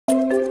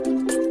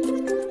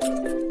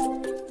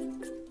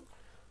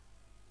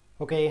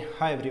Okay,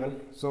 hi everyone.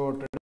 So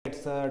today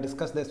let's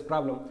discuss this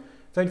problem.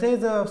 So it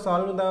says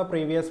solve the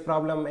previous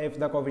problem if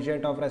the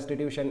coefficient of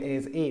restitution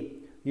is a.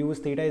 Use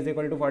theta is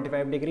equal to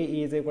 45 degree,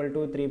 e is equal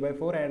to 3 by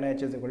 4 and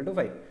h is equal to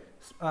 5.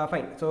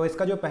 Fine. सो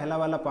इसका जो पहला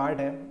वाला part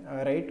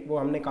है right वो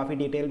हमने काफ़ी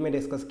detail में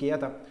discuss किया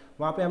था.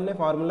 वहाँ पे हमने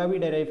फार्मूला भी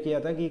डेराइव किया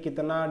था कि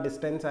कितना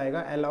डिस्टेंस आएगा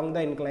along the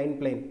incline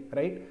plane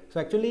right. So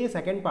actually ये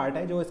सेकंड पार्ट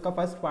है. जो इसका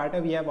फर्स्ट पार्ट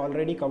है we have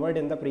already covered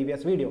in the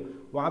previous video.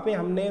 वहाँ पे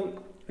हमने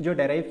जो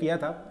डेराइव किया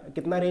था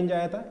कितना रेंज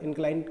आया था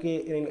इंक्लाइन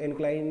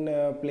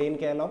प्लेन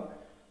के along.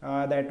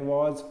 That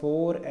was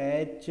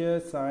 4h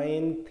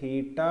sin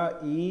theta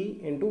e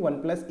into 1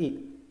 plus e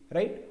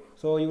right.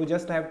 So you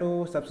just have to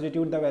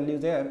substitute the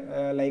values there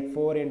like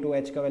 4 into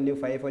h का वैल्यू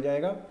 5 हो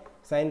जाएगा.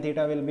 sin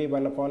theta will be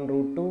 1 upon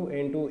root 2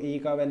 into e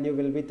का value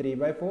will be 3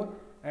 by 4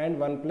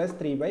 and 1 plus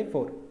 3 by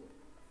 4.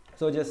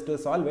 So just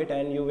solve it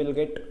and you will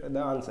get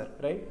the answer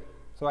right.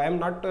 So I am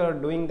not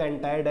doing the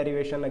entire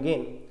derivation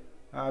again.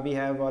 We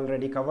have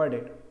already covered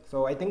it.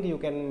 So I think you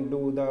can do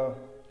the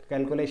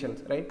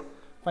calculations right.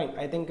 Fine,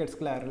 I think it's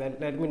clear.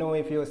 Let me know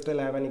if you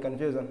still have any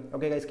confusion.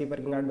 Okay guys, keep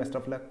working hard. Best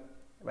of luck.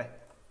 Bye.